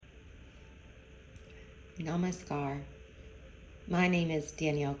Namaskar. My name is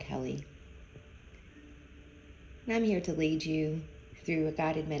Danielle Kelly, and I'm here to lead you through a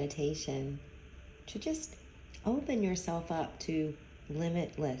guided meditation to just open yourself up to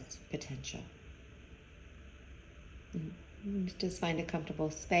limitless potential. Just find a comfortable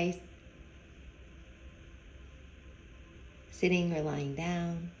space, sitting or lying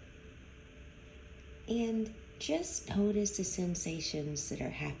down, and just notice the sensations that are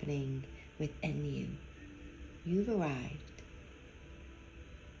happening within you. You've arrived.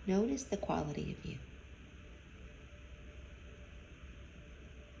 Notice the quality of you.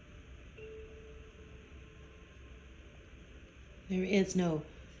 There is no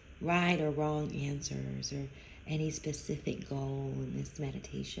right or wrong answers or any specific goal in this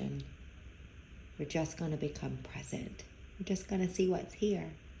meditation. We're just going to become present. We're just going to see what's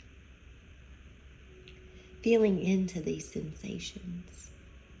here. Feeling into these sensations.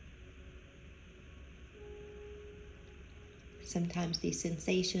 Sometimes these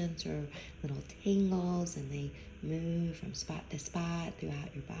sensations are little tingles and they move from spot to spot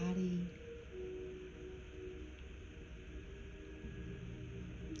throughout your body.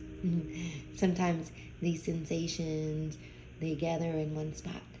 Sometimes these sensations, they gather in one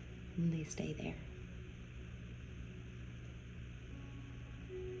spot and they stay there.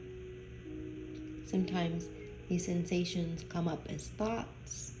 Sometimes these sensations come up as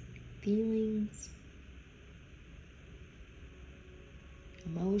thoughts, feelings,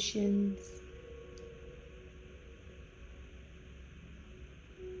 emotions.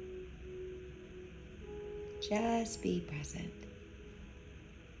 Just be present.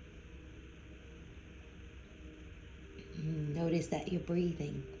 Notice that you're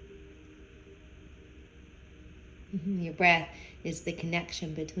breathing. Your breath is the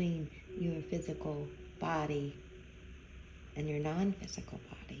connection between your physical body and your non-physical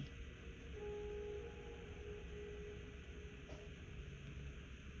body.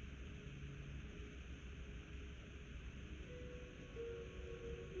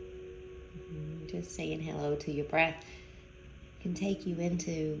 Just saying hello to your breath can take you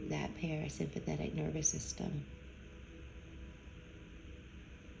into that parasympathetic nervous system.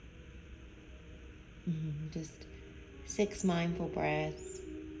 Just 6 mindful breaths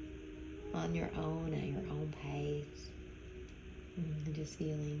on your own, at your own pace. And just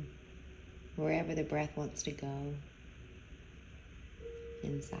feeling wherever the breath wants to go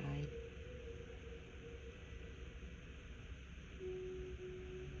inside.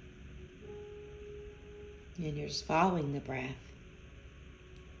 And you're just following the breath.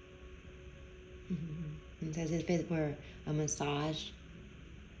 It's as if it were a massage.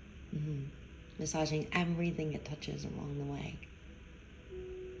 Massaging everything it touches along the way.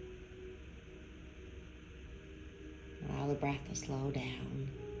 Allow the breath to slow down,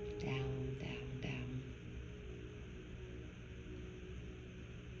 down, down, down.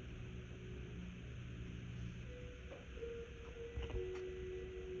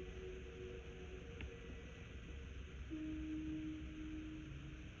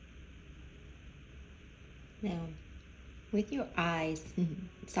 Now, with your eyes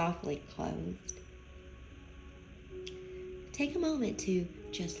softly closed, take a moment to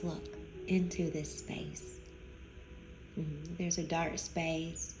just look into this space. There's a dark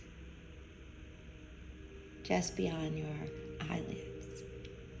space just beyond your eyelids.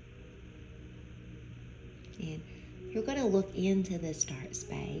 And you're going to look into this dark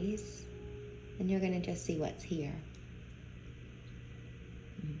space and you're going to just see what's here.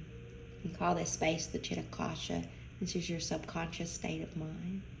 You call this space the Chitakasha. This is your subconscious state of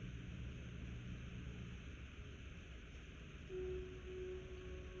mind.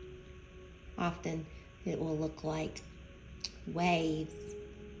 Often it will look like waves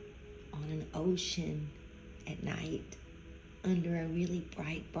on an ocean at night under a really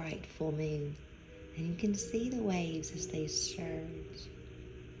bright full moon. And you can see the waves as they surge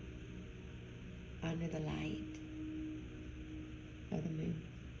under the light of the moon.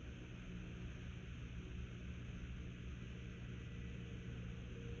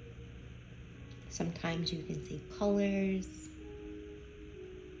 Sometimes you can see colors,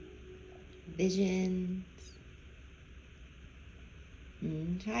 visions.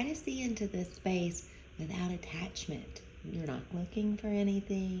 Try to see into this space without attachment. You're not looking for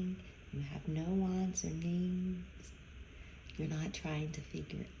anything. You have no wants or needs. You're not trying to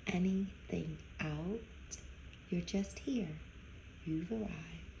figure anything out. You're just here. You've arrived.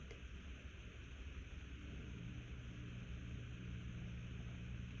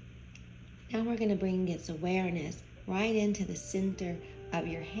 Now we're going to bring its awareness right into the center of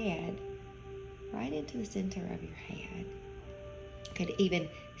your head. Right into the center of your head. You could even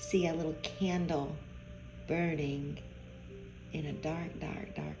see a little candle burning in a dark,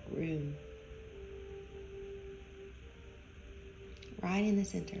 dark, dark room. Right in the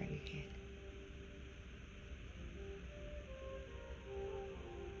center of your head.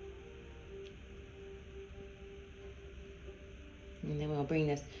 And then we'll bring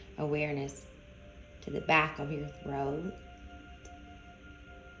this awareness to the back of your throat.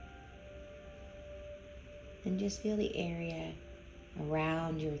 And just feel the area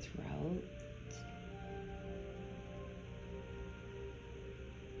around your throat.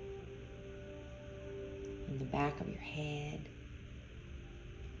 And the back of your head.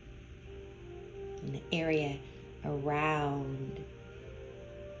 And the area around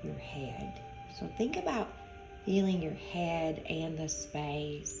your head. So think about feeling your head and the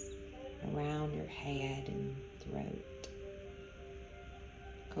space around your head and throat.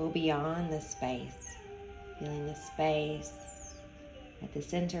 Go beyond the space, feeling the space at the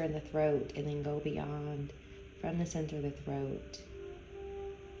center of the throat, and then go beyond from the center of the throat,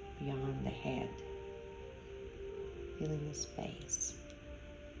 beyond the head, feeling the space.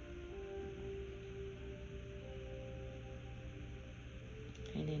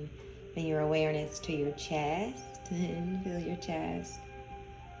 And then bring your awareness to your chest, and feel your chest.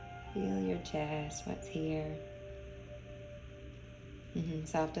 Feel your chest, what's here.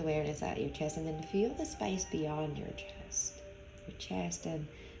 Soft awareness at your chest, and then feel the space beyond your chest. Your chest and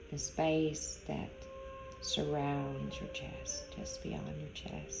the space that surrounds your chest, just beyond your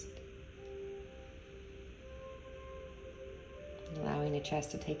chest. Allowing the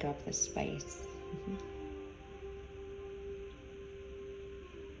chest to take up the space.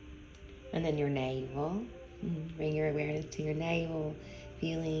 And then your navel. Bring your awareness to your navel,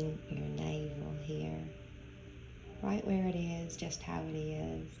 feeling your navel here. Right where it is, just how it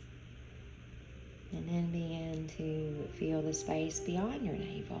is. And then begin to feel the space beyond your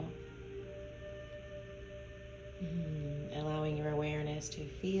navel. Allowing your awareness to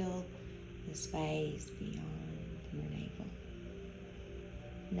feel the space beyond your navel.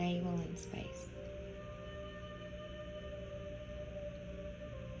 Navel and space.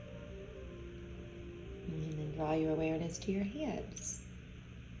 And then draw your awareness to your hips.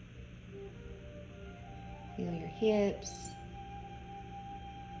 Feel your hips.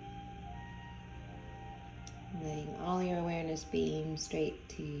 Letting all your awareness beam straight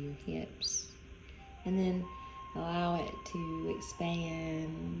to your hips. And then allow it to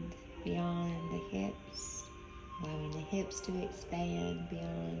expand beyond the hips. Allowing the hips to expand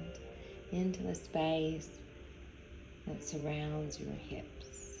beyond into the space that surrounds your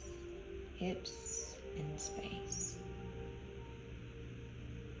hips. Hips and space.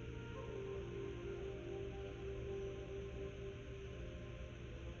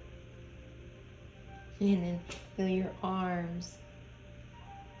 And then feel your arms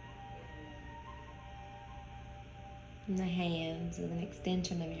and the hands and an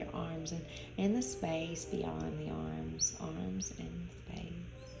extension of your arms and the space beyond the arms and space.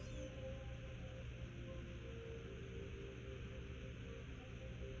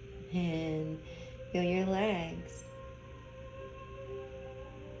 And feel your legs.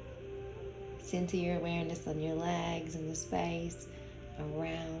 Center your awareness on your legs and the space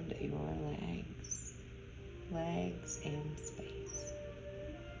around your legs. Legs and space.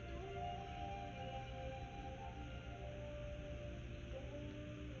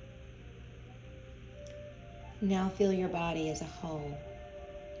 Now feel your body as a whole.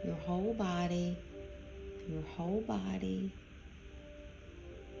 Your whole body. Your whole body.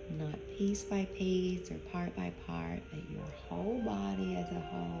 Not piece by piece or part by part, but your whole body as a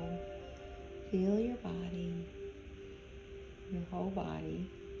whole. Feel your body. Your whole body.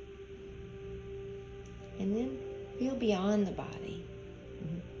 And then feel beyond the body.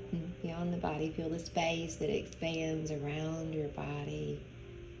 Beyond the body, feel the space that expands around your body.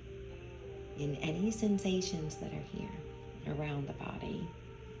 And any sensations that are here around the body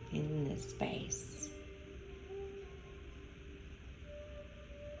in this space.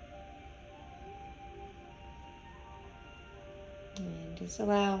 And just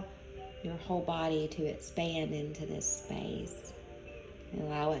allow your whole body to expand into this space. And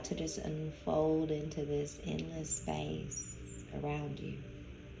allow it to just unfold into this endless space around you.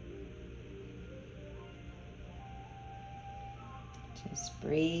 Just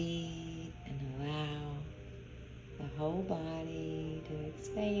breathe and allow the whole body to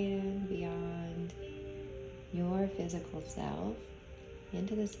expand beyond your physical self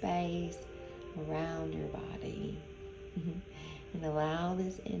into the space around your body. And allow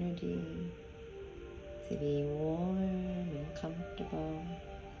this energy to be warm and comfortable,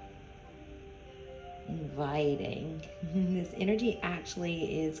 inviting. This energy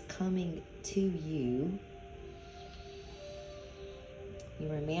actually is coming to you You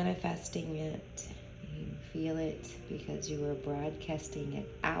were manifesting it. You feel it because you were broadcasting it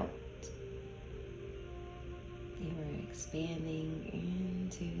out. You were expanding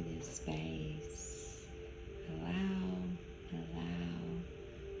into this space. Allow, allow,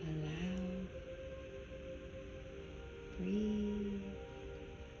 allow. Breathe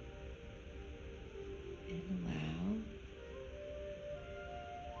and allow.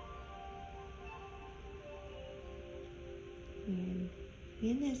 And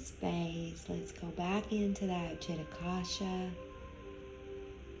in this space, let's go back into that Chitakasha,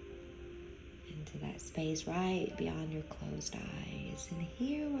 into that space right beyond your closed eyes. And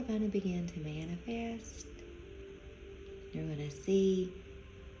here we're going to begin to manifest. You're going to see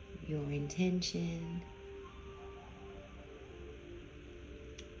your intention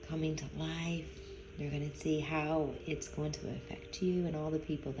coming to life. You're going to see how it's going to affect you and all the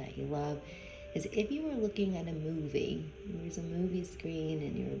people that you love. As if you were looking at a movie. There's a movie screen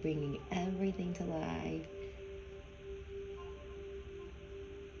and you're bringing everything to life.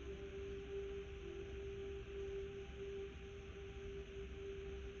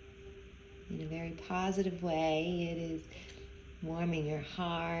 In a very positive way. It is warming your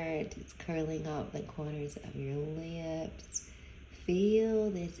heart. It's curling up the corners of your lips.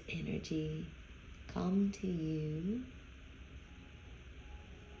 Feel this energy come to you.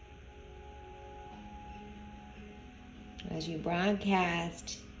 As you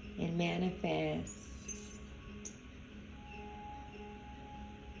broadcast and manifest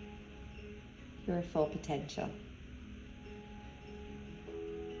your full potential.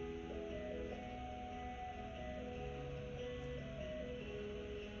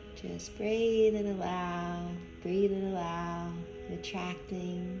 Just breathe and allow,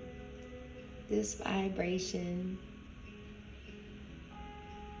 attracting this vibration.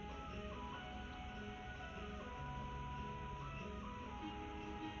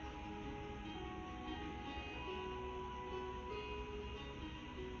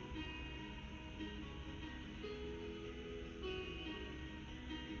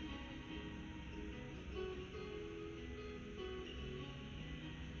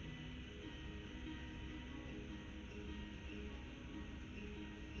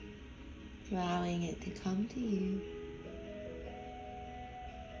 Allowing it to come to you.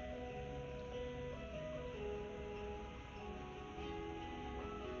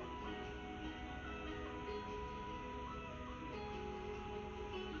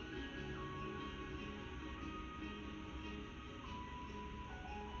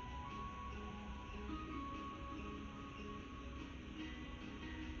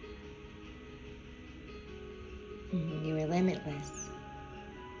 You are limitless.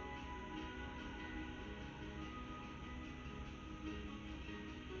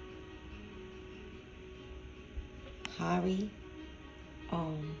 Hari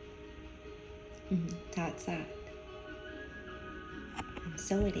Om. Tat Sat. And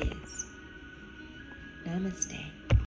so it is. Namaste.